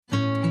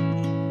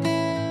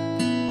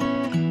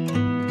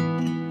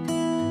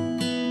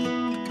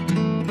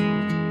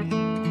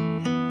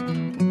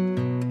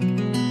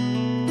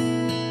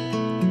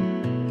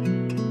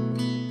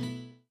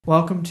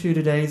Welcome to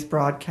today's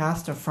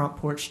broadcast of Front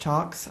Porch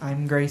Talks.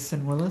 I'm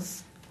Grayson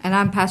Willis. And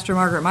I'm Pastor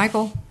Margaret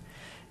Michael.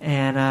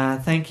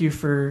 And thank you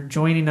for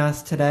joining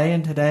us today.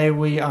 And today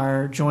we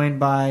are joined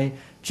by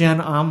Jen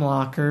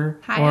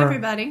Omlacher. Hi,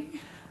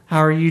 everybody. How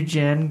are you,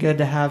 Jen? Good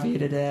to have you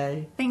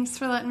today. Thanks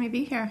for letting me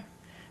be here.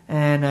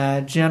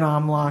 And Jen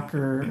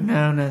Omlacher,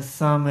 known as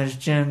some as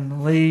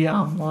Jen Lee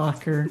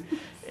Omlacher,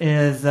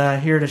 is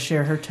here to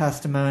share her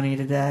testimony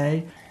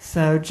today.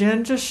 So,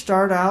 Jen, just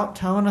start out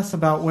telling us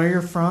about where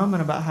you're from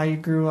and about how you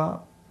grew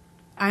up.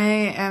 I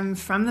am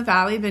from the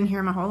Valley, been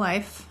here my whole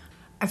life.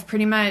 I've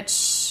pretty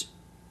much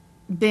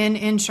been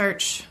in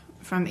church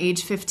from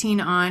age 15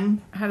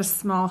 on. I had a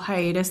small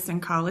hiatus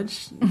in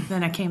college,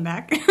 then I came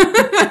back.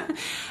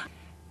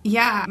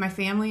 Yeah, my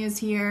family is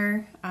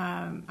here.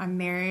 I'm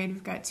married.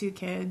 We've got 2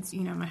 kids.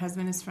 You know, my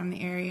husband is from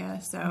the area.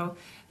 So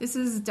this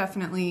is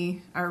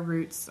definitely our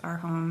roots, our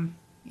home.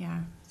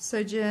 Yeah.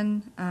 So,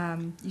 Jen,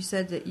 you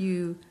said that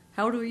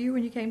how old were you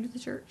when you came to the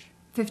church?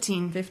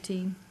 15.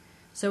 15.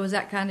 So was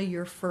that kind of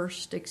your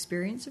first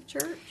experience of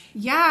church?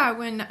 Yeah,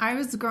 when I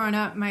was growing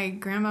up, my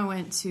grandma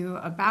went to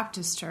a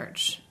Baptist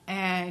church,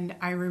 and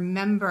I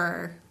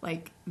remember,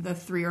 like, the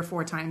 3 or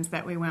 4 times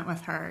that we went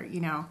with her,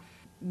 you know.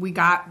 We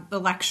got the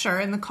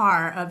lecture in the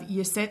car of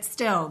you sit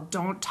still,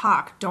 don't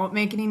talk, don't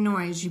make any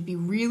noise, you be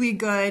really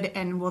good,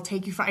 and we'll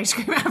take you for ice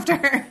cream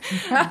after.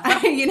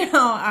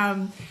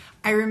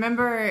 I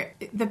remember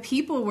the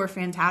people were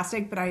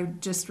fantastic, but I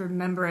just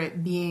remember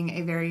it being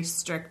a very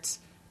strict,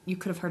 you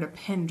could have heard a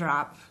pin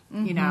drop,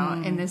 you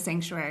know, in the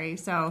sanctuary.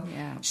 So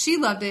She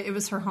loved it. It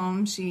was her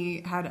home.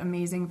 She had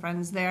amazing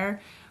friends there.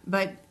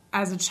 But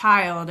as a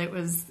child, it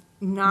was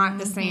not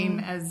the same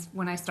as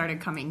when I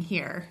started coming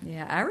here.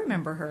 Yeah, I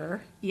remember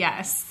her.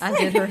 Yes. I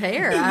did her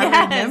hair. Yes.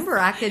 I remember.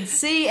 I could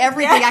see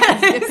everything.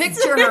 Yes. I could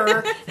picture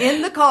her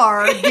in the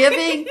car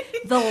giving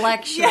the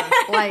lecture.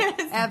 Yes. Like,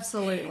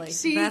 absolutely.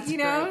 That's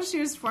great. She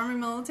was former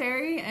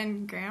military,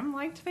 and Graham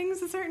liked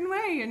things a certain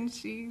way, and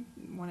she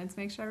wanted to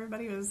make sure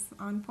everybody was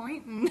on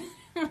point and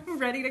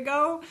ready to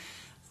go.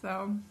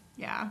 So,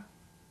 yeah.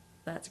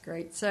 That's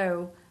great.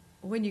 So,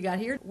 when you got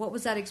here, what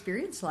was that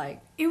experience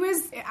like? It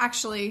was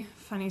actually,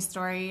 funny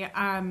story,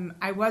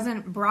 I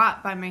wasn't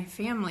brought by my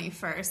family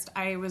first.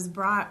 I was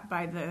brought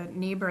by the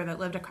neighbor that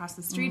lived across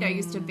the street. I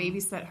used to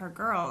babysit her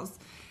girls.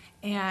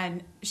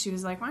 And she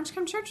was like, why don't you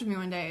come to church with me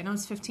one day? And I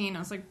was 15. I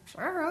was like,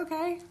 sure,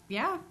 okay.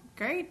 Yeah,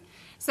 great.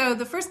 So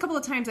the first couple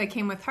of times I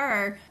came with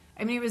her,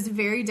 I mean, it was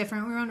very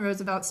different. We were on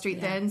Roosevelt Street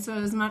then, so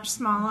it was much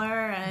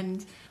smaller.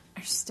 And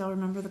I still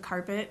remember the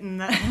carpet and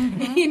the,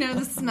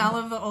 the smell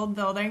of the old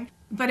building.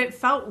 But it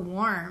felt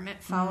warm.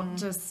 It felt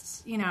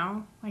just,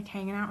 like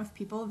hanging out with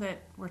people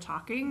that were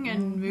talking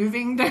and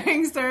moving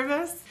during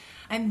service.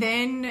 And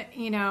then,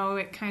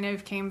 it kind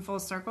of came full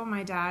circle.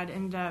 My dad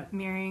ended up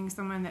marrying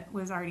someone that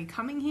was already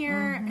coming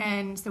here.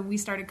 And so we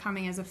started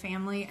coming as a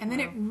family. And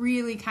then it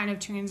really kind of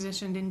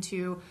transitioned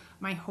into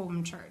my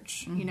home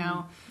church,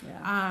 Yeah.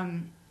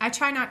 I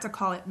try not to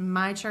call it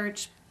my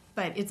church,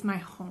 but it's my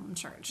home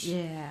church.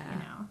 Yeah.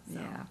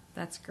 Yeah,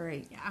 that's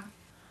great. Yeah.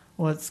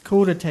 Well, it's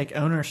cool to take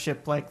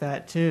ownership like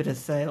that, too, to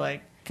say,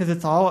 like,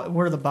 because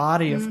we're the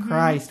body of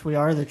Christ. We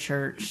are the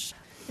church.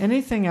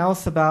 Anything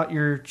else about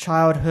your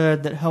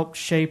childhood that helped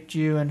shape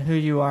you and who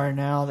you are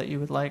now that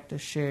you would like to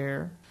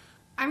share?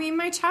 I mean,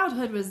 my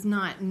childhood was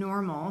not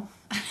normal,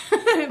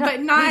 but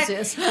not,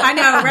 I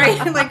know,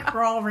 right? Like,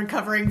 we're all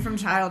recovering from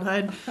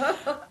childhood.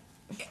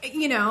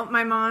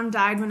 My mom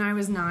died when I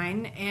was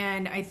 9,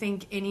 and I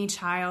think any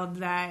child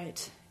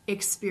that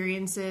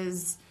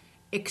experiences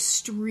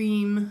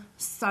extreme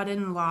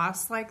sudden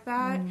loss like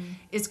that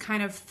is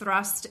kind of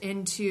thrust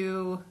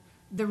into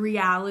the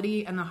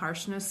reality and the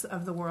harshness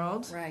of the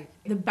world. Right.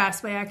 The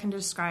best way I can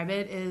describe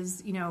it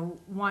is,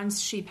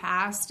 once she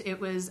passed, it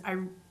was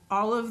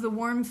all of the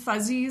warm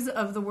fuzzies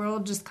of the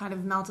world just kind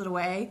of melted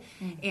away,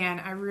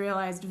 and I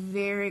realized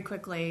very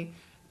quickly,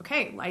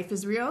 okay, life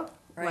is real.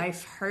 Right.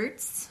 Life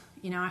hurts.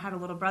 I had a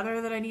little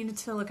brother that I needed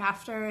to look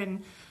after,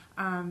 and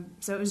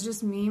so it was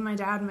just me, my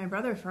dad, and my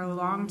brother for a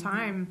long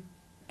time.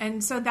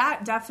 And so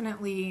that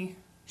definitely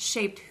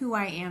shaped who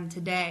I am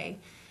today.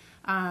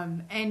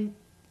 And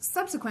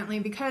subsequently,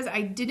 because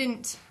I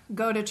didn't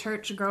go to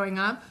church growing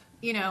up,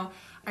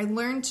 I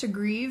learned to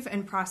grieve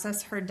and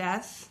process her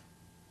death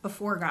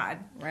before God.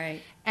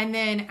 Right. And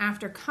then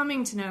after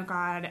coming to know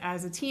God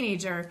as a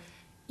teenager,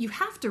 you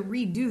have to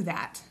redo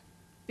that.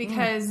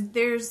 Because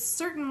there's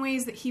certain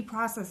ways that he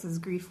processes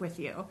grief with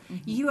you.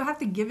 You have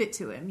to give it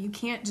to him. You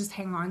can't just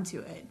hang on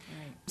to it.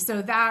 Right.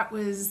 So that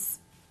was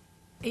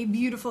a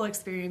beautiful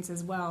experience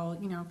as well,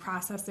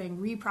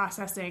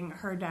 reprocessing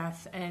her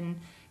death and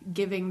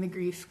giving the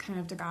grief kind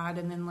of to God,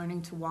 and then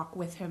learning to walk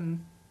with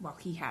him while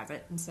he has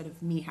it instead of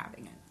me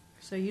having it.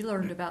 So you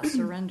learned about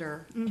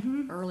surrender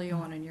early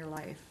on in your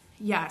life.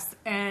 Yes,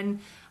 and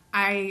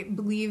I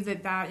believe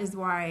that is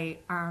why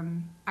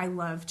I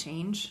love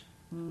change.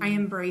 I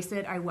embrace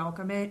it. I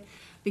welcome it,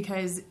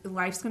 because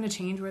life's going to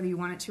change whether you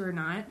want it to or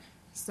not.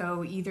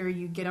 So either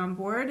you get on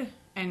board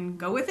and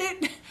go with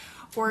it,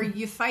 or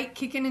you fight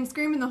kicking and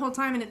screaming the whole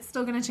time and it's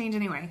still going to change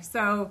anyway.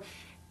 So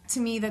to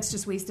me, that's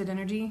just wasted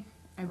energy.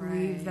 I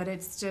believe that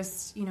it's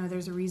just,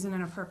 there's a reason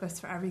and a purpose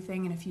for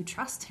everything. And if you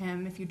trust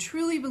him, if you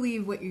truly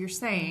believe what you're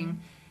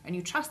saying and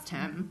you trust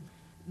him,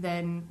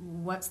 then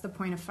what's the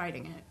point of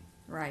fighting it?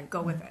 Right.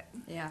 Go with it.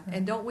 Yeah.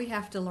 And don't we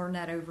have to learn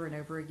that over and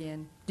over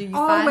again? Do you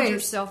Always. find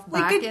yourself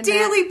back like a in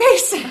daily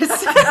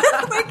basis?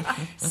 Like,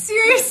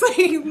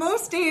 seriously,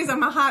 most days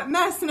I'm a hot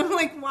mess, and I'm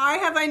like, why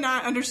have I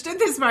not understood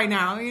this by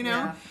now?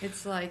 Yeah.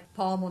 It's like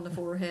palm on the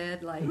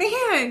forehead. Like,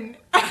 man.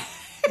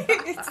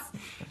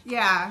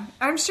 Yeah,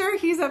 I'm sure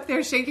he's up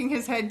there shaking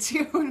his head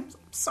too. And I'm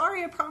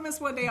sorry, I promise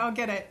one day I'll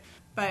get it.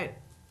 But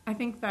I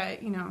think that,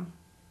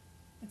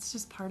 it's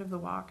just part of the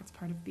walk. It's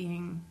part of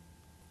being,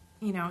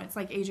 it's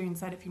like Adrian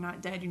said, if you're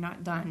not dead, you're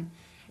not done.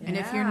 Yeah. And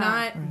if you're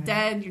not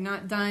dead, you're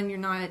not done. You're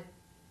not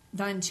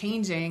done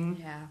changing.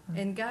 Yeah,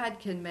 and God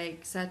can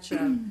make such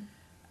a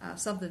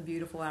something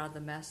beautiful out of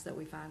the mess that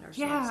we find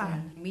ourselves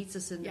in. He meets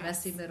us in the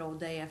messy middle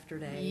day after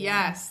day.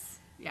 Yes.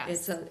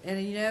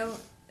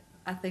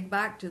 I think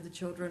back to the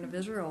children of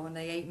Israel when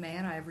they ate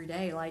manna every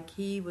day. Like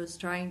he was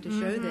trying to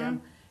show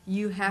them,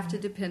 you have to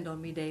depend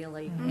on me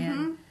daily.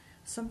 And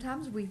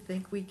sometimes we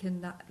think we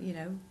can not,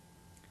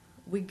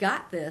 we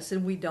got this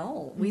and we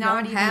don't. We not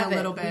don't even have a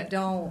little it. bit. We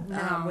don't.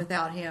 No.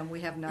 Without him,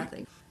 we have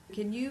nothing.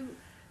 Can you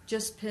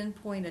just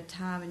pinpoint a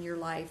time in your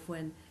life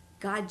when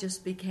God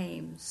just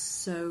became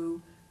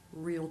so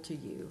real to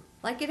you?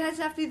 Like it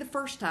doesn't have to be the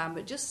first time,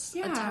 but just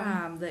a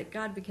time that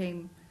God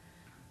became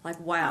like,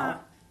 wow.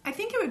 I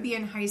think it would be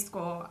in high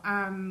school.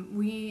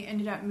 We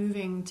ended up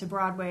moving to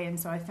Broadway, and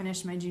so I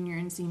finished my junior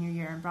and senior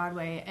year in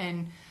Broadway,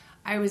 and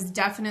I was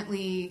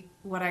definitely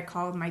what I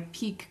called my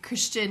peak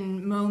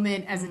Christian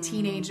moment as a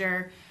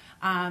teenager,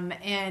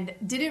 and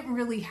didn't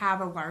really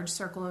have a large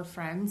circle of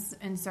friends,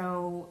 and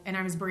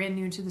I was brand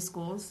new to the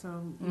school,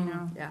 so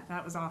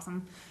that was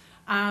awesome.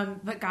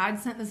 But God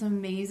sent this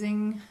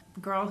amazing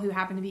girl who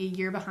happened to be a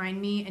year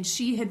behind me, and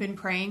she had been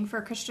praying for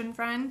a Christian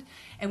friend,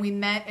 and we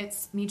met at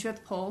Meet You at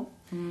the Pole,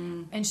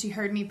 and she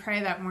heard me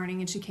pray that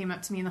morning, and she came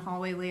up to me in the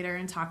hallway later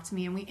and talked to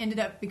me, and we ended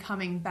up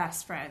becoming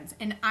best friends.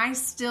 And I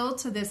still,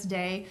 to this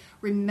day,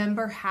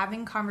 remember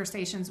having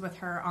conversations with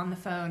her on the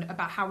phone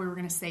about how we were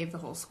going to save the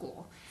whole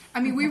school. I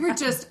mean, we were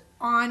just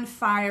on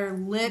fire,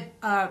 lit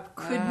up,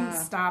 couldn't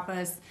stop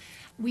us.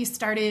 We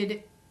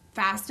started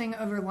fasting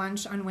over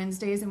lunch on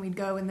Wednesdays, and we'd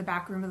go in the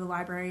back room of the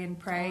library and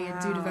pray and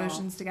do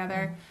devotions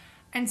together.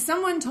 And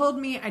someone told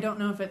me, I don't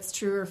know if it's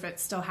true or if it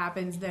still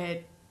happens,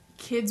 that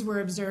kids were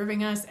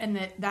observing us, and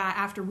that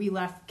after we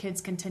left,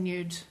 kids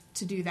continued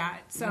to do that.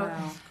 So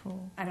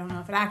cool. I don't know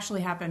if it actually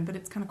happened, but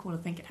it's kind of cool to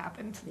think it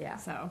happened. Yeah.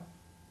 So,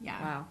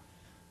 yeah. Wow.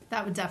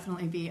 That would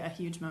definitely be a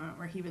huge moment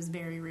where he was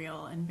very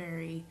real and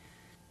very,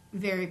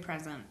 very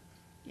present.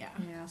 Yeah.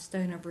 Yeah,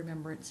 stone of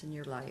remembrance in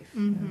your life.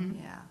 Mm-hmm.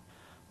 Yeah.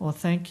 Well,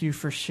 thank you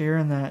for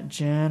sharing that,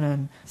 Jen.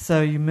 And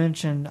so you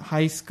mentioned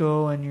high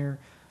school and your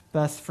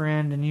best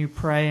friend and you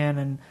praying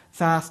and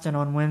fasting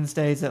on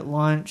Wednesdays at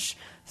lunch.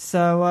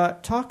 So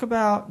talk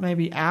about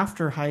maybe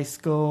after high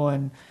school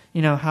and,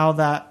 how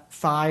that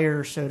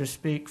fire, so to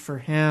speak, for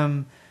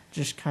him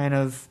just kind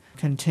of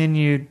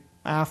continued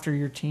after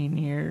your teen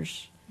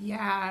years.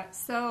 Yeah.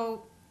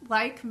 So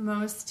like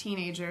most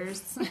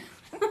teenagers,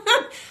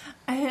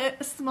 I hit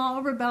a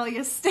small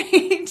rebellious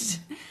stage.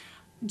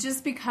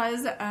 Just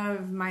because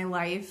of my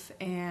life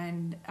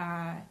and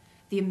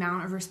the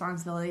amount of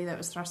responsibility that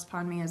was thrust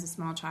upon me as a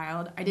small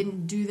child, I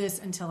didn't do this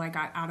until I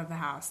got out of the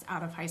house,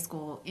 out of high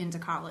school, into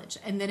college.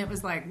 And then it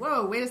was like,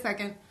 whoa, wait a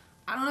second.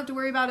 I don't have to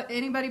worry about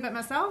anybody but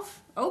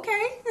myself?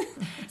 Okay.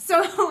 So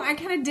I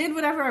kind of did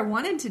whatever I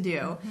wanted to do.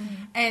 Mm-hmm.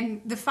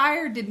 And the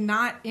fire did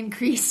not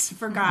increase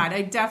for God.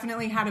 I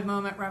definitely had a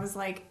moment where I was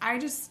like, I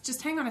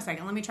just hang on a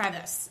second. Let me try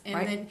this.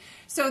 And then,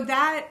 so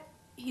that,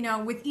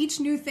 with each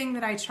new thing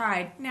that I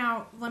tried,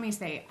 now, let me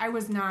say, I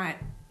was not,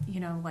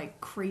 like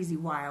crazy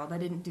wild. I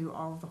didn't do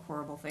all of the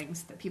horrible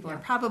things that people are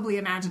probably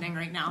imagining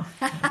right now.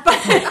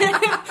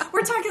 But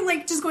we're talking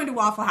like just going to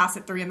Waffle House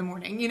at 3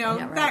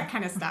 a.m, that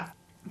kind of stuff.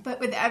 But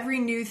with every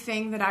new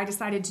thing that I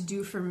decided to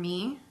do for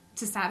me,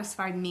 to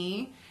satisfy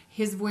me,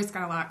 his voice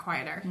got a lot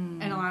quieter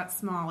and a lot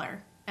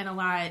smaller and a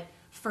lot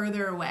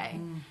further away.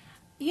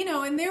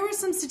 And there were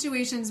some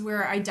situations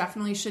where I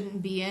definitely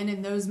shouldn't be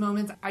in those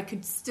moments, I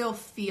could still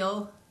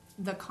feel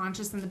the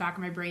conscious in the back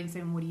of my brain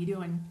saying, what are you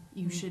doing?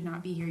 You should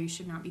not be here. You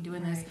should not be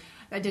doing this.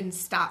 That didn't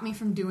stop me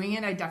from doing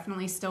it. I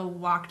definitely still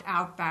walked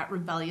out that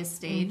rebellious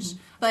stage,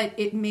 but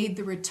it made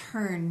the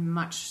return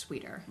much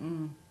sweeter.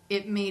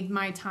 It made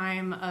my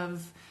time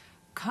of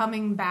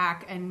coming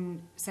back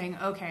and saying,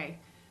 okay,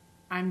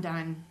 I'm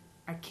done.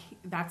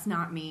 That's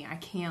not me. I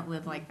can't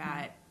live like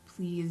that.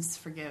 Please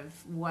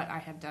forgive what I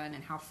have done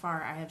and how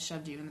far I have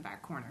shoved you in the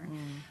back corner.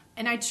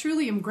 And I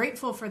truly am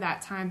grateful for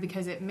that time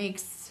because it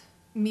makes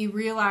me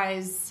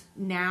realize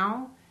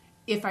now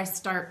if I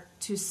start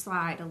to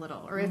slide a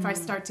little or if I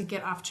start to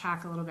get off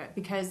track a little bit,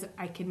 because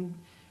I can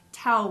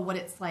tell what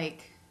it's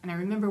like and I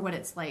remember what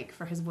it's like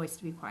for his voice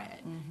to be quiet.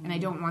 And I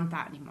don't want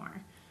that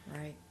anymore.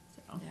 Right.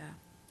 So. Yeah,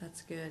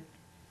 that's good.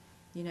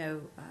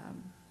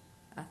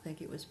 I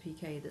think it was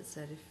PK that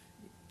said,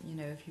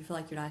 if you feel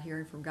like you're not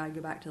hearing from God,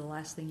 go back to the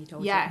last thing He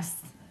told Yes.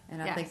 you.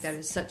 And I think that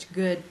is such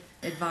good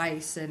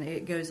advice, and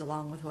it goes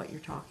along with what you're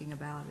talking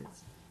about.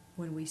 It's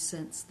when we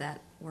sense that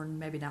we're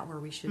maybe not where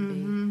we should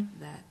be,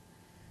 that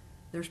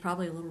there's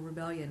probably a little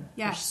rebellion.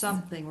 Yes. There's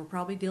something. We're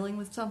probably dealing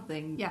with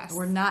something. Yes.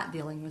 We're not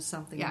dealing with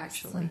something, Yes.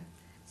 actually.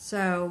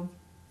 So,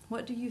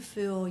 what do you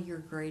feel your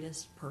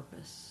greatest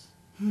purpose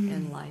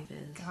in life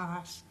is?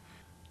 Gosh.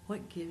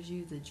 What gives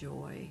you the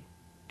joy?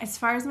 As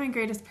far as my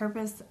greatest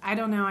purpose, I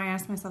don't know. I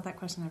ask myself that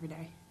question every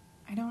day.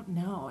 I don't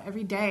know.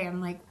 Every day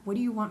I'm like, what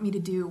do you want me to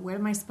do? What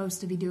am I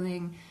supposed to be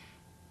doing?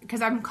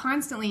 Because I'm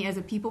constantly, as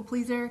a people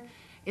pleaser,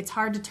 it's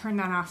hard to turn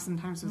that off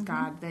sometimes with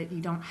God, that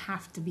you don't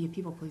have to be a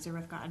people pleaser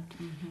with God.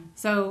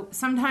 So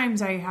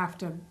sometimes I have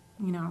to,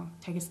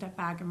 take a step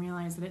back and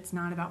realize that it's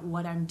not about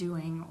what I'm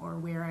doing or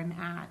where I'm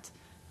at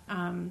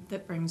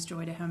that brings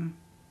joy to Him.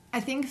 I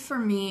think for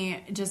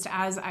me, just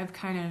as I've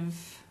kind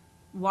of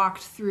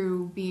walked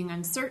through being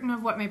uncertain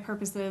of what my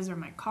purpose is or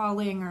my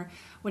calling or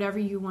whatever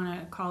you want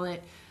to call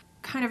it,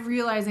 kind of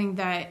realizing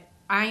that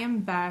I am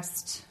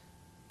best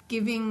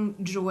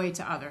giving joy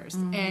to others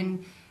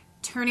and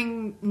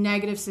turning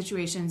negative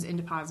situations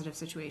into positive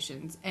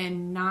situations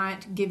and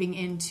not giving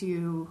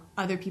into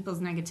other people's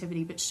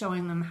negativity, but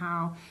showing them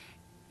how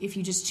if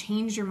you just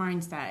change your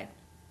mindset,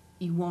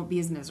 you won't be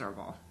as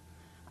miserable.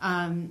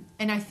 And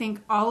I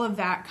think all of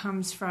that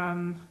comes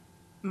from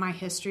my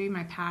history,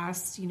 my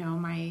past,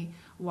 my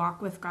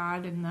walk with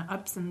God and the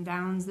ups and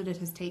downs that it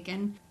has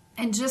taken.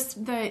 And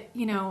just that,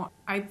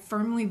 I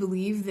firmly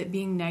believe that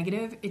being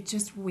negative, it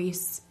just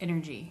wastes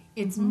energy.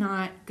 It's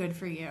not good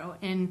for you.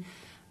 And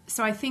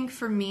so I think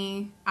for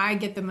me, I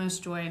get the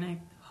most joy, and I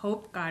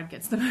hope God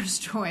gets the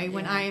most joy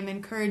when I am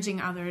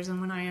encouraging others and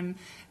when I am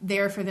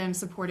there for them,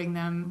 supporting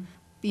them,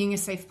 being a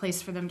safe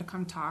place for them to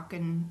come talk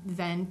and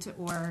vent,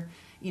 or,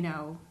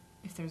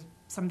 if there's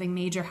something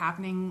major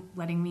happening,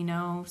 letting me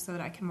know so that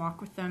I can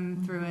walk with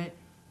them through it.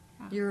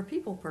 You're a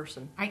people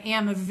person. I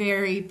am a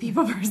very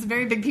people person,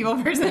 very big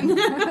people person.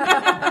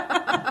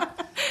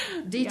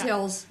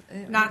 Details.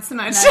 Not so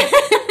much.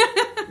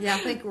 Yeah, I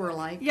think we're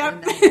alike.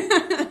 Yep.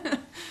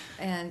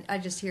 And I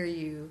just hear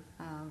you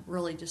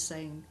really just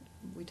saying,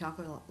 we talk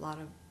a lot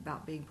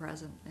about being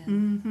present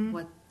and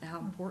how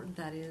important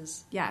that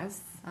is.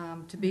 Yes.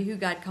 To be who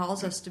God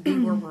calls us to be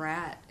where we're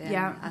at. And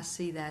Yeah. I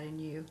see that in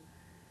you,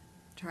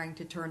 trying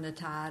to turn the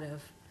tide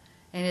of,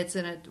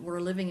 and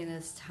we're living in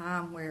this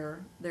time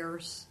where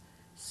there's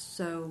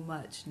so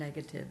much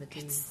negativity.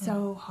 It's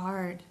so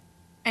hard.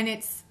 And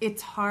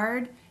it's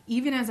hard,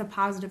 even as a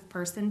positive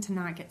person, to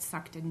not get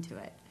sucked into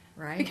it.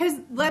 Right. Because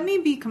let me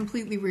be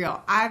completely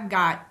real. I've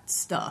got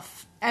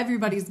stuff.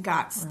 Everybody's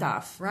got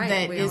stuff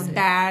that is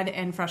bad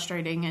and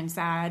frustrating and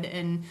sad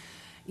and,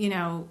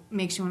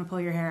 makes you want to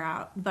pull your hair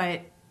out.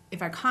 But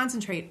if I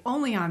concentrate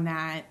only on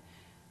that,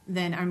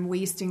 then I'm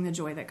wasting the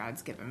joy that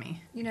God's given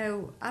me.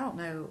 I don't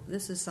know.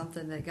 This is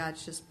something that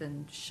God's just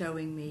been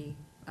showing me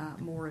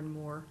more and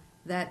more,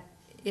 that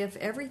if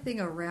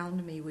everything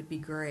around me would be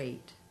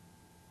great,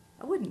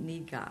 I wouldn't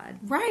need God.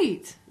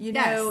 Right.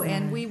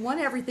 And we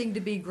want everything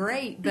to be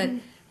great, but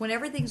when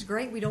everything's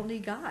great, we don't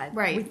need God.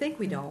 Right. We think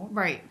we don't.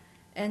 Right.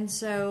 And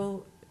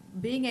so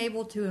being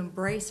able to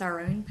embrace our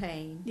own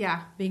pain,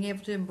 being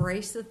able to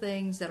embrace the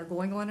things that are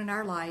going on in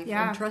our life,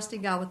 and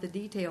trusting God with the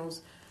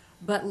details,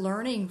 but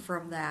learning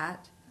from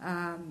that,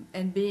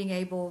 and being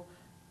able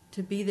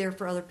to be there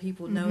for other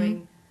people,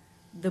 knowing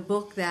the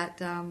book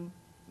that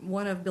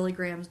one of Billy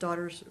Graham's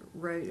daughters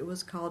wrote, it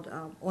was called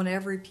On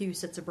Every Pew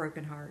Sits a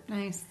Broken Heart.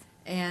 Nice.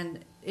 And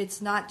it's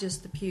not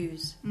just the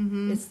pews.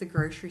 It's the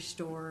grocery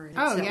store, and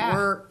it's at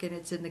work, and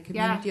it's in the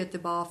community at the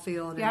ball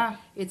field. And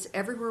it's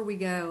everywhere we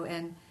go.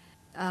 And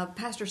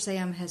Pastor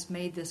Sam has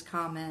made this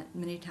comment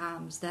many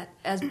times that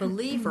as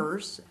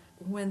believers,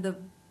 when the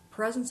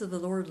presence of the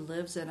Lord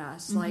lives in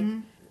us, like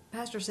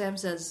Pastor Sam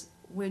says,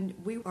 when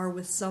we are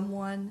with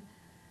someone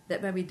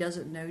that maybe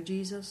doesn't know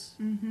Jesus,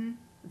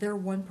 they're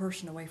one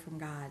person away from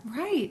God.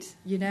 Right.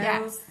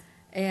 Yes.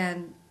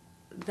 And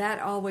that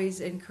always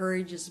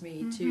encourages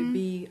me to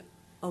be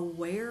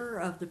aware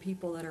of the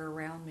people that are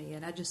around me,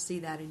 and I just see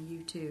that in you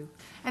too.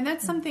 And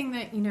that's something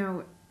that,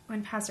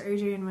 when Pastor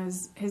Adrian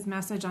was his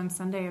message on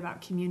Sunday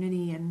about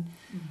community, and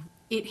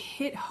it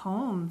hit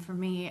home for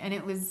me, and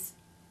it was,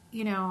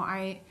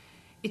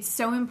 it's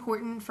so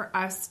important for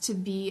us to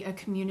be a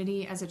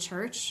community as a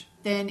church,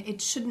 then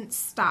it shouldn't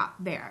stop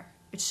there.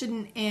 It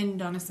shouldn't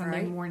end on a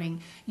Sunday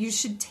morning. You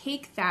should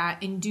take that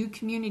and do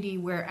community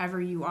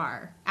wherever you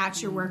are,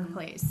 at your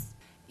workplace.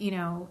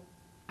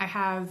 I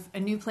have a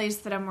new place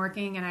that I'm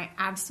working, and I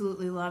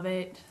absolutely love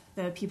it.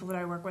 The people that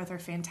I work with are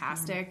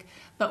fantastic,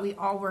 but we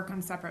all work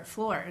on separate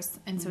floors,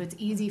 and so it's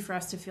easy for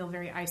us to feel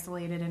very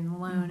isolated and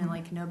alone, and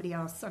like nobody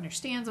else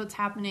understands what's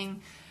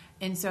happening.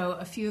 And so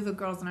a few of the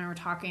girls and I were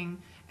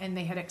talking, and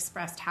they had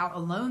expressed how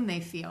alone they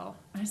feel.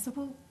 And I said,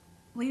 well,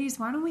 ladies,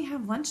 why don't we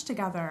have lunch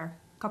together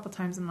a couple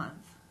times a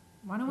month?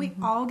 Why don't we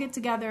all get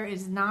together? It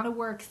is not a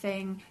work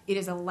thing. It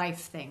is a life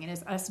thing. It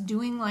is us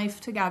doing life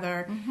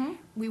together.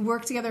 We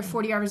work together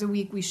 40 hours a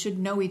week. We should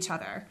know each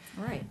other.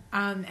 Right.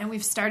 And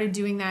we've started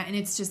doing that, and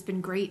it's just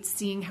been great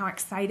seeing how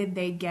excited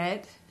they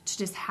get to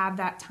just have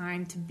that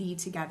time to be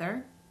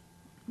together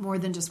more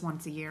than just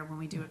once a year when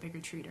we do a big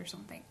retreat or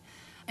something.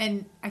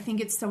 And I think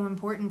it's so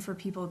important for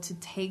people to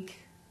take,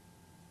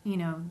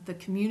 the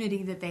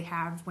community that they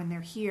have when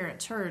they're here at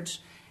church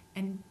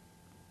and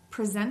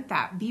present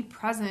that. Be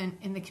present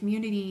in the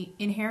community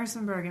in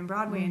Harrisonburg and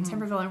Broadway and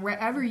Timberville and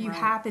wherever you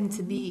happen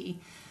to be,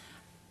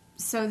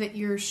 so that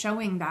you're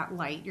showing that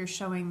light. You're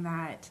showing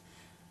that.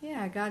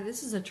 Yeah, God,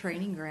 this is a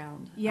training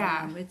ground.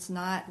 Yeah. It's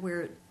not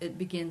where it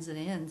begins and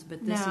ends,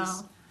 but this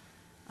is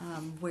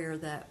where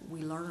that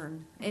we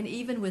learn. And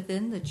even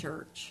within the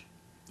church.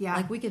 Yeah.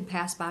 Like we can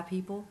pass by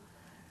people.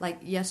 Like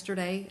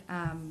yesterday,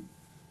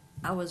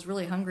 I was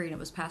really hungry and it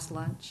was past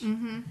lunch.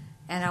 And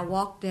I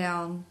walked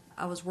down,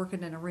 I was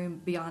working in a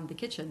room beyond the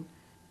kitchen.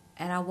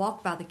 And I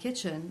walked by the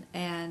kitchen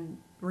and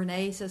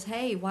Renee says,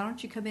 "Hey, why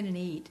don't you come in and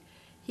eat?"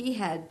 He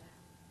had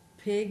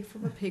pig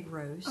from a pig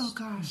roast. Oh,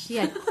 gosh. He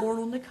had corn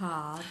on the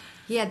cob.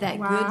 He had that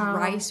good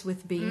rice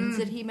with beans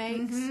that he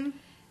makes.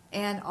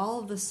 And all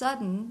of a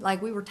sudden,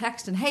 like we were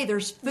texting, "Hey,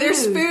 there's food.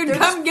 There's food.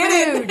 Come get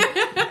it."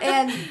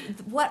 And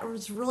what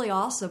was really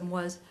awesome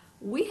was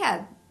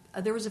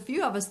there was a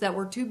few of us that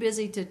were too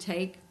busy to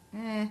take.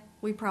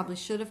 We probably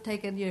should have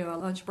taken a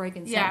lunch break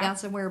and sat down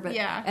somewhere. But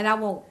and I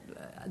won't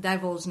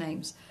divulge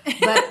names.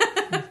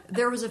 But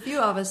there was a few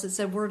of us that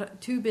said we're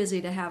too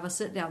busy to have a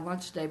sit down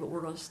lunch today, but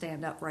we're going to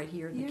stand up right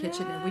here in the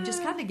kitchen. And we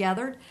just kind of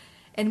gathered,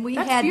 and we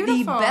had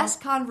the best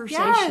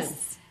conversation.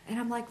 Yes. And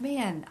I'm like,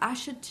 man, I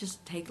should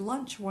just take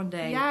lunch one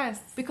day.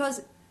 Yes.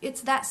 Because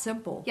it's that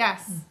simple.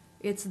 Yes.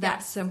 It's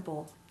that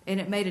simple.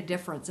 And it made a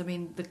difference. I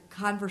mean, the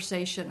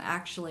conversation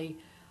actually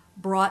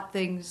brought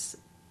things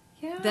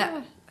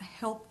that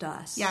helped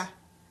us. Yeah.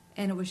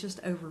 And it was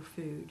just over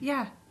food.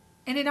 Yeah.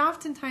 And it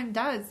oftentimes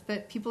does,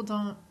 but people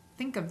don't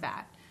think of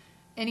that.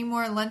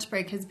 Anymore, lunch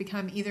break has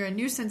become either a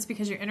nuisance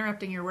because you're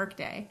interrupting your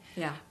workday.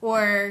 Yeah.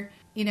 Or,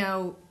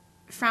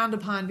 frowned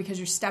upon because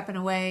you're stepping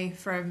away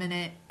for a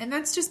minute. And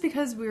that's just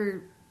because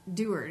we're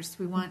doers.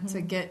 We want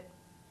to get,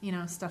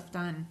 stuff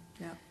done.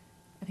 Yeah.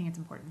 I think it's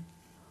important.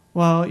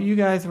 Well, you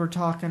guys were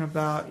talking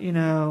about,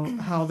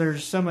 how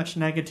there's so much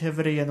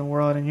negativity in the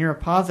world, and you're a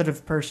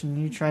positive person.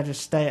 You try to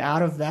stay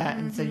out of that,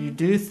 and so you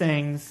do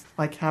things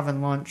like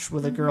having lunch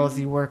with the girls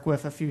you work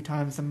with a few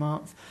times a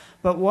month.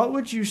 But what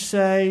would you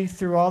say,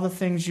 through all the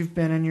things you've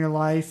been in your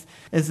life,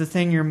 is the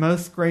thing you're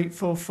most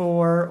grateful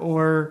for,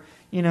 or,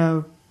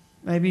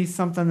 maybe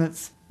something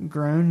that's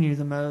grown you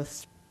the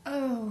most?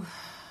 Oh,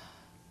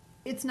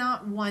 it's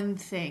not one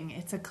thing.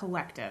 It's a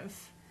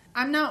collective.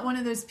 I'm not one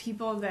of those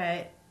people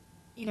that...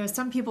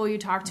 some people you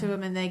talk to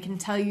them and they can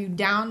tell you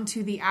down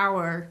to the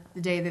hour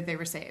the day that they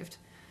were saved.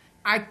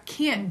 I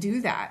can't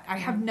do that. I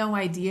have no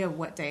idea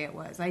what day it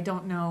was. I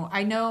don't know.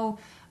 I know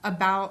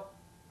about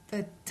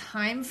the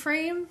time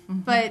frame,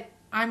 but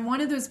I'm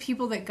one of those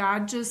people that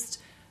God just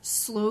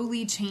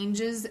slowly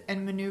changes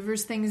and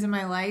maneuvers things in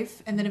my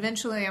life. And then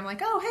eventually I'm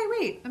like, oh,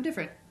 hey, wait, I'm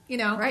different,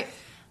 Right.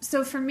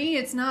 So for me,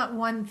 it's not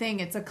one thing.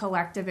 It's a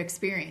collective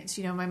experience.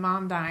 My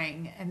mom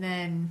dying and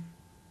then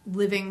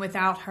living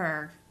without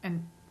her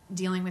and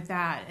dealing with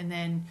that, and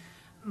then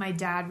my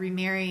dad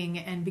remarrying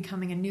and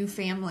becoming a new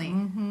family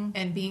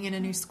and being in a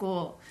new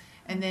school,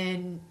 and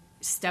then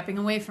stepping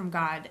away from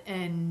God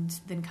and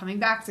then coming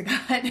back to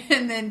God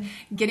and then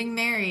getting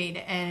married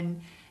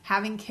and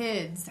having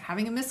kids,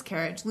 having a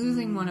miscarriage,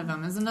 losing one of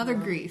them is another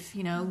grief,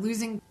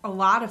 losing a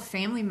lot of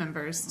family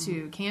members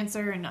to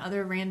cancer and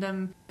other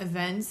random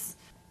events.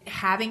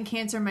 Having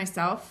cancer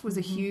myself was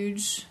a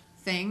huge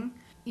thing,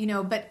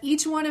 but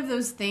each one of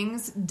those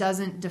things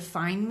doesn't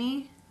define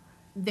me.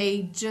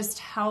 They just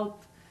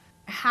help.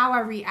 How I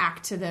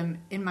react to them,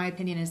 in my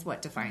opinion, is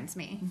what defines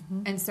me.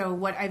 And so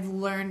what I've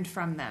learned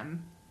from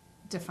them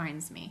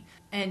defines me.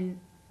 And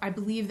I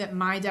believe that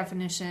my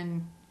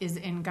definition is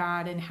in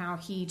God and how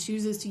he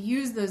chooses to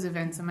use those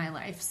events in my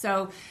life.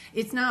 So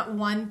it's not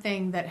one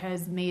thing that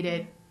has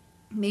made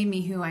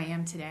me who I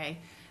am today.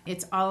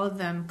 It's all of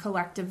them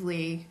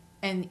collectively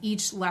and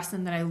each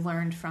lesson that I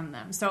learned from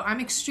them. So I'm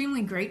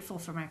extremely grateful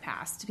for my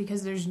past,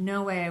 because there's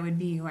no way I would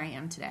be who I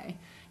am today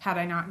had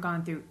I not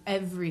gone through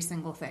every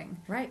single thing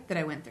that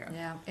I went through.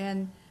 Yeah.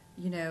 And,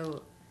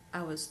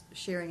 I was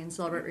sharing in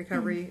Celebrate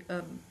Recovery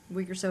a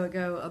week or so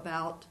ago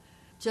about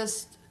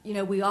just,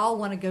 we all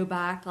want to go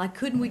back. Like,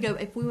 couldn't we go,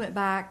 if we went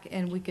back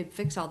and we could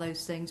fix all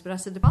those things? But I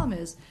said, the problem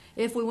is,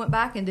 if we went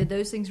back and did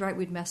those things right,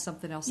 we'd mess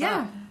something else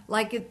up.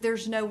 Like,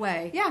 there's no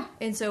way. Yeah.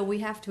 And so we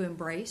have to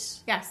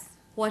embrace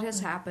what has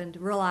happened,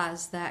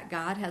 realize that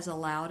God has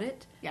allowed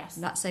it. Yes.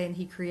 I'm not saying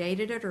he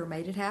created it or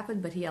made it happen,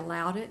 but he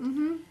allowed it.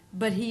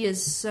 But he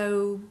is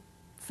so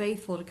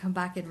faithful to come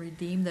back and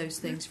redeem those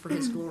things for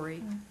his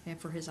glory and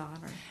for his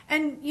honor.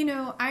 And,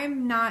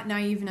 I'm not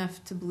naive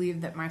enough to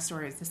believe that my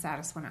story is the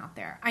saddest one out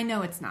there. I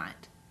know it's not.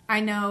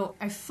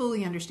 I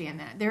fully understand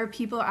that. There are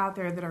people out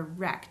there that are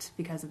wrecked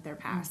because of their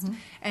past.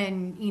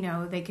 And,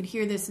 they could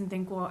hear this and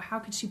think, well, how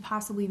could she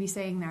possibly be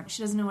saying that?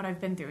 She doesn't know what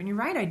I've been through. And you're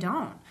right, I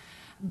don't.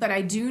 But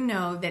I do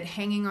know that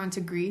hanging on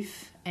to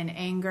grief and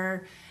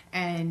anger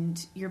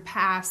and your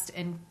past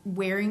and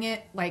wearing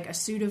it like a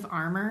suit of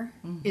armor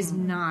is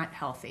not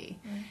healthy.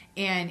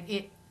 And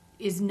it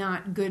is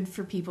not good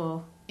for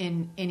people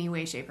in any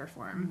way, shape, or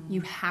form.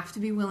 You have to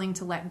be willing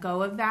to let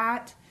go of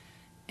that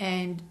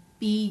and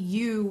be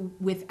you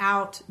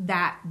without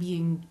that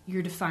being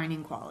your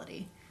defining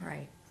quality.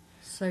 Right.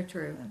 So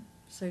true.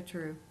 So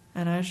true.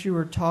 And as you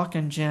were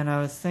talking, Jen, I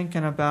was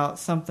thinking about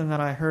something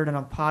that I heard in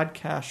a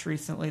podcast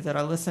recently that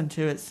I listened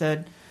to. It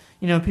said,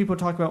 people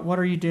talk about what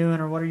are you doing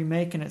or what are you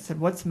making? It said,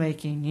 what's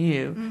making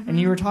you? And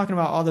you were talking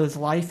about all those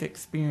life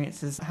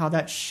experiences, how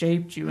that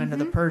shaped you into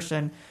the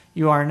person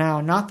you are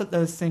now. Not that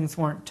those things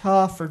weren't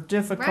tough or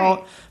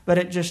difficult, but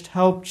it just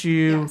helped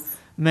you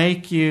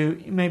make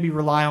you maybe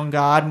rely on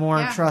God more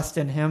and trust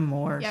in Him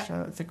more.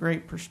 So it's a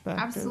great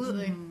perspective.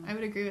 Absolutely. I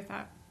would agree with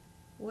that.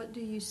 What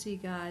do you see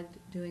God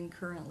doing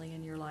currently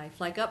in your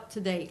life? Like up to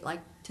date,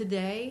 like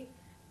today,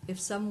 if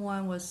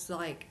someone was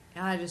like,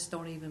 I just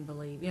don't even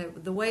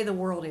believe, the way the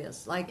world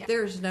is, like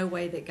there's no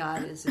way that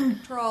God is in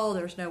control.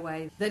 There's no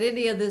way that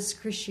any of this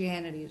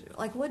Christianity is,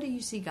 like, what do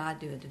you see God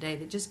doing today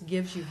that just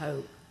gives you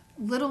hope?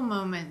 Little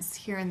moments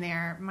here and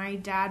there. My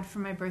dad, for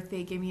my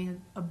birthday, gave me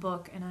a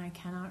book, and I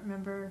cannot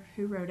remember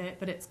who wrote it,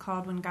 but it's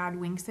called When God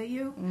Winks at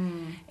You.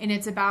 And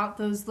it's about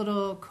those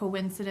little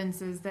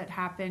coincidences that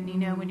happen,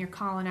 when you're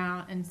calling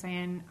out and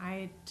saying,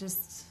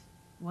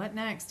 what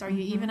next? Are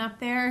you even up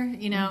there?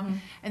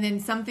 And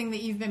then something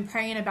that you've been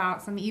praying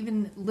about, some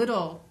even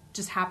little,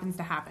 just happens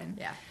to happen.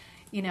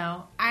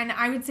 Yeah. And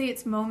I would say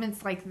it's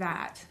moments like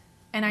that.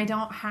 And I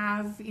don't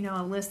have,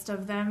 a list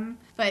of them,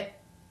 but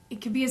it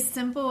could be as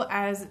simple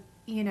as,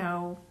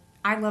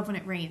 I love when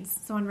it rains.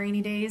 So on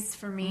rainy days,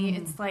 for me,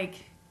 it's like,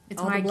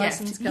 it's all my the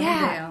blessings gift.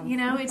 coming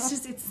down.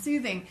 It's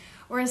soothing.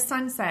 Or a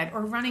sunset,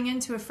 or running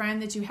into a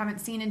friend that you haven't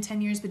seen in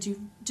 10 years, but you've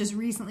just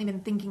recently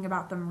been thinking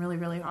about them really,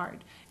 really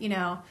hard.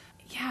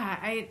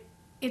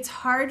 It's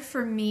hard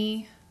for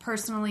me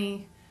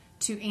personally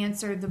to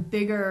answer the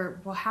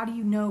bigger, well, how do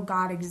you know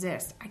God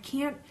exists? I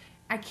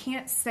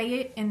can't say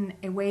it in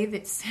a way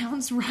that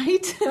sounds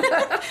right. I'm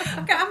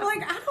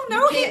like, I don't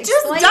know. He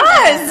just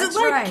does.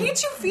 Like,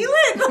 can't you feel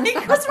it?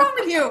 Like, what's wrong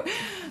with you?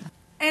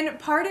 And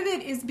part of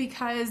it is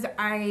because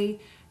I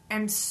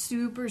am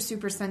super,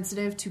 super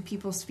sensitive to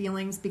people's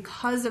feelings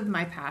because of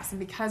my past and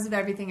because of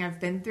everything I've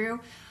been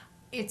through.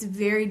 It's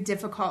very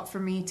difficult for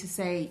me to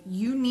say,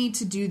 you need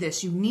to do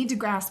this. You need to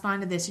grasp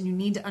onto this and you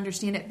need to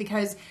understand it,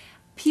 because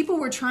people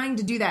were trying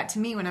to do that to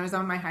me when I was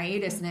on my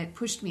hiatus, and it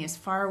pushed me as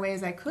far away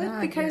as I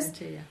could because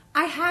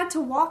I had to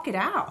walk it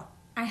out.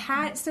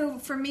 So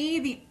for me,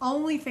 the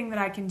only thing that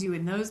I can do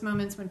in those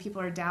moments when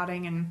people are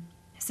doubting and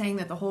saying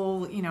that the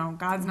whole,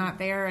 God's not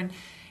there, and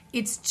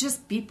it's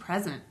just be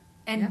present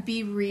and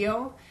be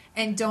real,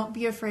 and don't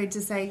be afraid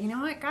to say, you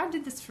know what, God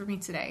did this for me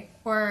today,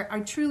 or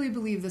I truly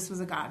believe this was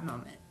a God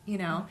moment.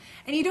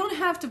 And you don't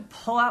have to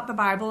pull out the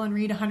Bible and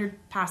read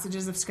 100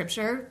 passages of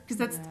scripture, because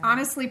that's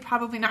honestly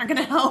probably not going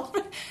to help.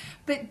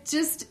 But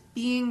just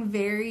being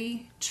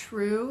very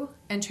true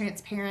and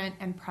transparent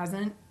and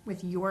present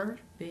with your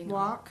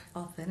walk.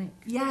 Authentic.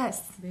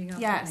 Yes. Being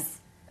authentic. Yes.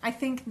 I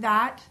think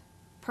that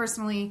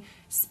personally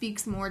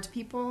speaks more to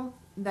people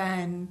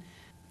than,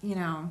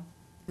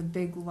 the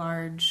big,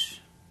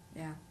 large.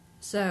 Yeah.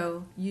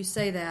 So you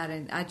say that,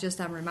 and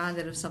I'm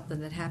reminded of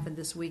something that happened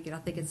this week, and I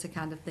think it's the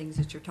kind of things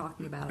that you're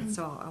talking about, and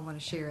so I want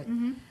to share it.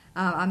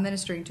 I'm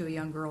ministering to a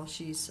young girl.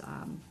 She's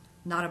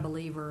not a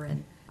believer,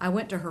 and I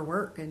went to her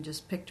work and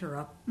just picked her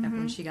up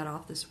when she got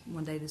off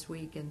one day this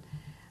week, and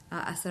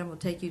I said, I'm going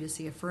to take you to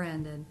see a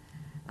friend,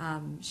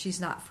 and she's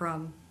not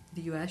from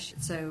the U.S.,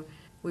 so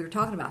we were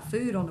talking about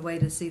food on the way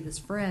to see this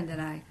friend,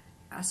 and I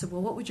said,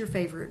 well, what would your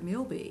favorite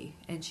meal be?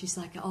 And she's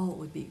like, oh, it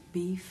would be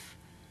beef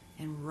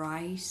and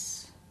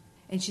rice.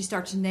 And she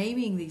starts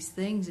naming these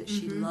things that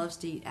she loves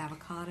to eat,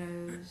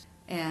 avocados.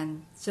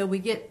 And so we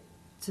get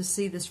to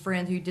see this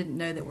friend who didn't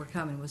know that we're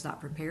coming, was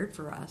not prepared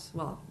for us.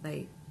 Well,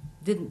 they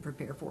didn't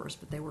prepare for us,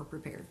 but they were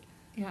prepared.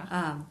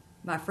 Yeah.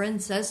 My friend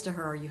says to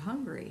her, are you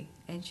hungry?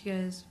 And she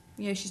goes,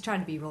 she's trying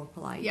to be real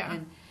polite. Yeah.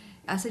 And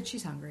I said,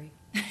 she's hungry.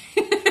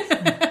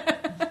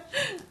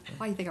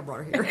 Why do you think I brought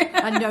her here?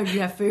 I know you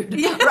have food.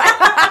 Yeah. Right?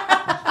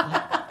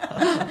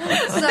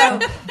 So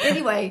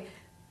anyway,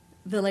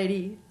 the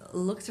lady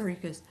looks at her and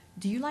goes,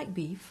 do you like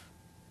beef?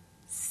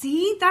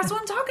 See? That's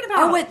what I'm talking about.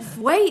 I went,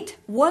 wait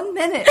 1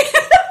 minute.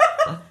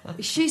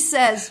 She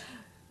says,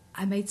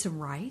 I made some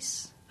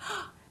rice.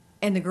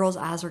 And the girl's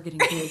eyes are getting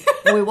big.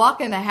 And we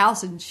walk in the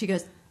house, and she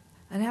goes,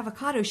 an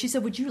avocado. She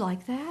said, would you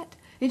like that?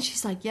 And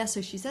she's like, yes.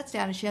 So she sits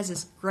down, and she has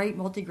this great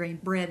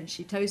multigrain bread, and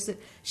she toasts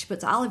it. She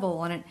puts olive oil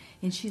on it,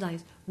 and she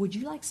like, would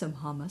you like some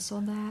hummus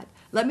on that?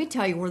 Let me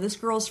tell you where this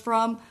girl's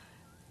from.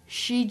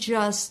 She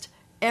just,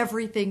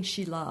 everything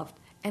she loved.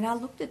 And I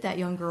looked at that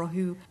young girl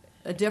who,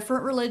 a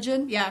different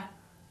religion. Yeah.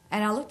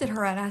 And I looked at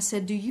her and I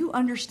said, do you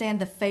understand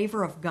the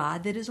favor of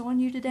God that is on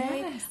you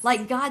today? Yes.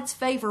 Like God's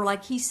favor,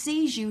 like he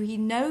sees you, he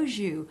knows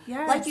you.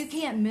 Yes. Like you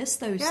can't miss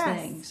those Yes.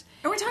 things.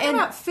 And we're talking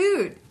about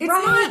food. It's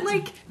Right. not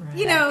like,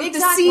 you know,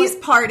 Exactly. the seas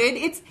parted.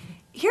 It's,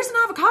 here's an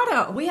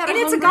avocado. We had a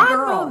and it's a hungry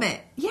God girl. moment.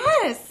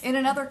 Yes. In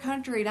another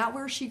country, not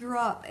where she grew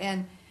up.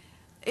 And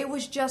it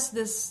was just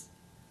this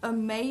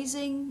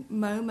amazing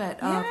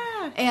moment of,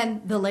 Yeah.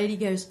 and the lady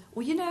goes,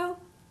 well, you know,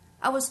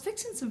 I was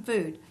fixing some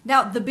food.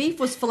 Now, the beef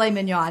was filet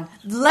mignon.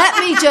 Let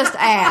me just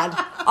add,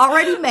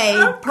 already made,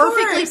 Of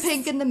perfectly course.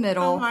 pink in the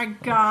middle. Oh my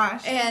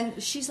gosh.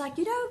 And she's like,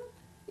 you know,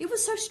 it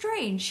was so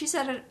strange. She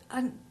said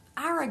an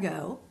hour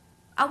ago,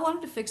 I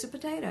wanted to fix a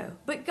potato,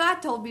 but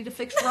God told me to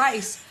fix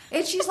rice.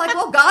 And she's like,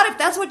 well, God, if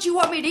that's what you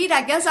want me to eat,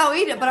 I guess I'll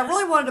eat it, but I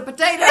really wanted a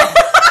potato.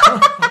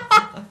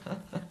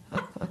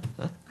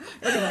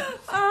 Anyway,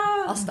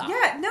 I'll stop.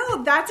 Yeah,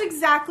 no, that's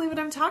exactly what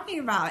I'm talking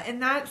about.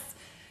 And that's,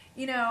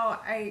 you know,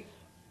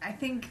 I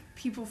think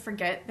people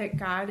forget that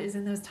God is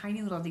in those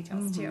tiny little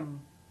details too.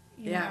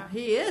 You Yeah, know?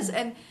 he is.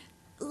 And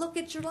look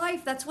at your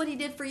life. That's what he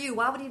did for you.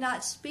 Why would he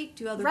not speak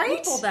to other Right?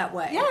 people that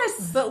way?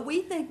 Yes. But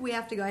we think we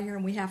have to go out here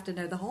and we have to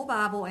know the whole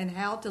Bible and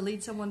how to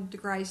lead someone to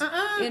Christ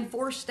in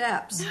 4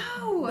 steps.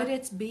 No. But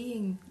it's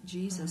being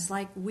Jesus.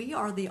 Like we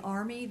are the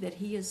army that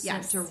he has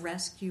sent Yes. to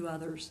rescue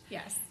others.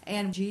 Yes.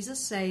 And Jesus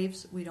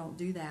saves. We don't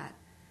do that.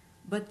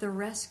 But the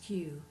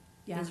rescue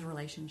is a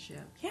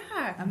relationship.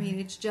 Yeah. I mean,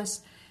 it's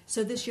just...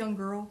 So this young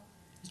girl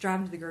is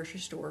driving to the grocery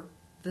store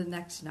the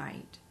next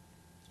night.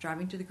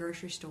 Driving to the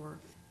grocery store.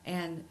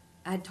 And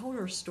I had told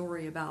her a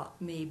story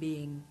about me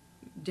being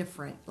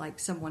different. Like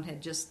someone had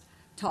just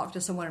talked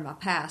to someone in my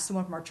past.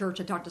 Someone from our church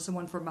had talked to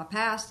someone from my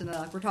past. And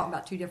we're talking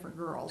about 2 different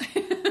girls.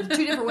 2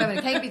 different women.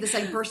 It can't be the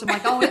same person. I'm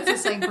like, oh, it's the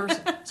same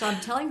person. So I'm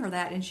telling her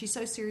that. And she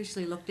so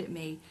seriously looked at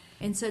me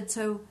and said,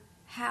 so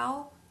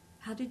how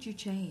did you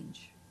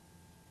change?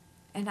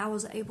 And I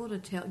was able to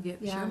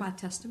share my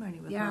testimony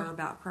with her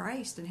about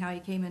Christ and how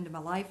he came into my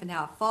life and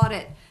how I fought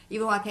it.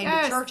 Even when I came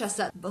to church, I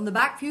sat on the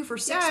back pew for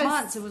 6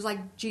 months. It was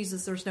like,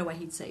 Jesus, there's no way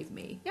he'd save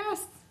me.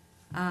 Yes.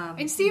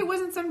 And see, it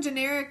wasn't some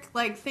generic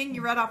like thing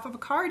you read off of a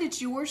card.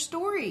 It's your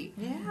story.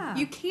 Yeah.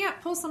 You can't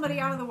pull somebody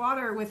out of the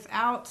water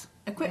without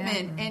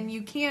equipment, and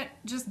you can't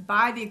just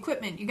buy the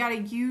equipment. You got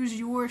to use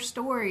your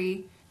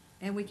story.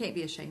 And we can't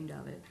be ashamed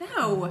of it.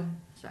 No.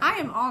 I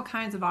am all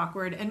kinds of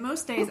awkward, and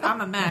most days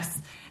I'm a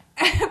mess.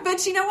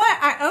 But you know what?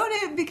 I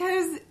own it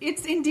because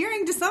it's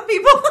endearing to some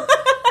people.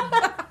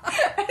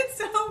 And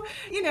so,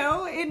 you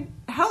know, it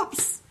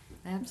helps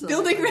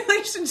Absolutely. building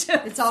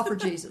relationships. It's all for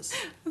Jesus.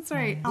 That's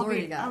right.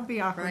 Glory to God, I'll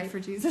be awkward right? for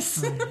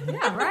Jesus.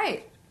 Yeah,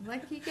 right.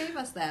 Like he gave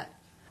us that.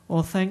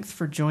 Well, thanks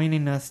for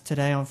joining us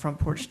today on Front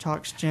Porch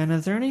Talks, Jen.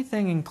 Is there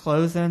anything in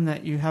closing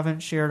that you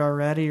haven't shared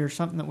already or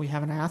something that we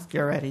haven't asked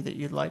you already that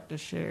you'd like to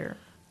share?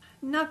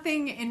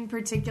 Nothing in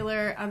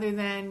particular other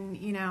than,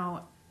 you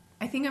know,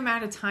 I think I'm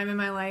at a time in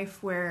my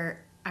life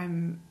where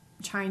I'm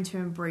trying to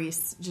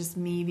embrace just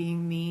me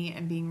being me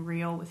and being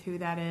real with who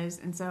that is.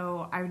 And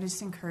so I would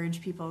just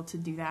encourage people to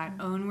do that.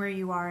 Own where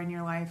you are in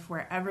your life,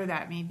 wherever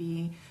that may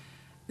be.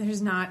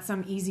 There's not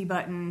some easy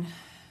button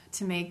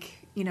to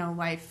make, you know,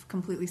 life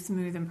completely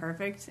smooth and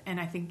perfect. And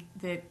I think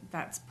that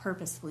that's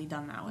purposefully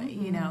done that way.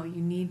 You know,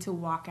 you need to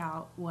walk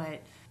out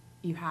what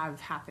you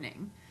have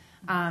happening.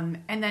 And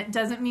that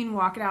doesn't mean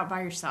walk it out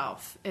by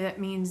yourself. It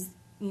means,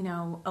 you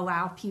know,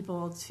 allow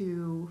people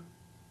to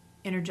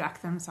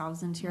interject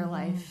themselves into your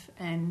life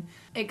and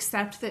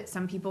accept that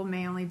some people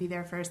may only be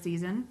there for a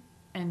season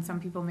and some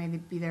people may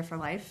be there for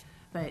life,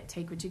 but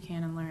take what you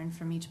can and learn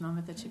from each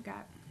moment that you've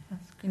got.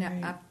 You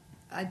know,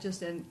 I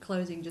just, in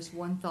closing, just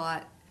one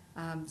thought.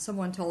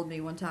 Someone told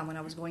me one time when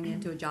I was going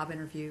into a job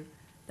interview,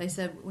 they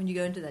said, when you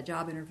go into that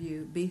job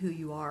interview, be who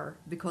you are,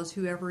 because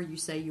whoever you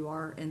say you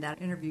are in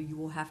that interview, you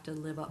will have to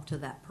live up to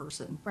that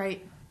person.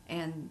 Right.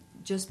 And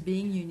just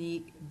being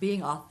unique,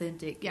 being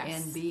authentic,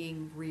 Yes. and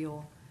being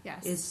real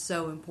is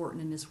so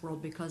important in this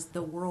world, because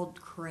the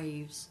world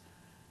craves,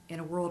 in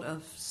a world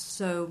of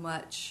so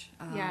much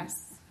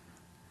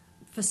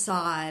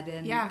facade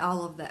and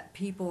all of that,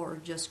 people are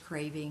just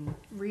craving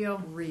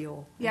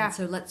real. Yeah. And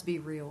so let's be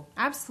real.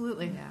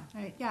 Absolutely. Yeah.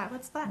 Right. Yeah.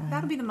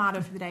 That'll be the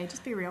motto for the day.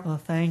 Just be real. Well,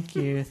 thank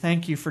you.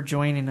 Thank you for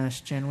joining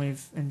us, Jen.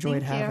 We've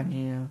enjoyed Thank you. having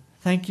you.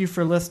 Thank you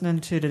for listening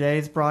to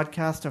today's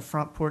broadcast of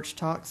Front Porch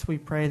Talks. We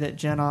pray that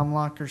Jen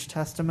Omlocker's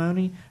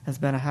testimony has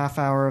been a half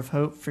hour of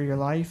hope for your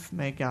life.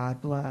 May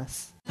God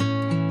bless.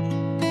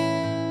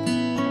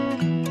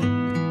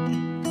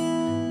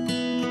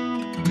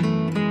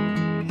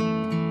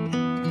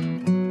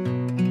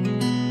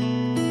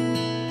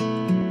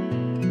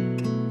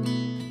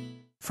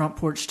 Front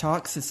Porch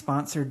Talks is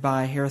sponsored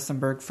by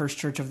Harrisonburg First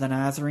Church of the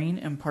Nazarene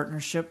in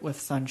partnership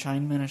with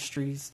Sunshine Ministries.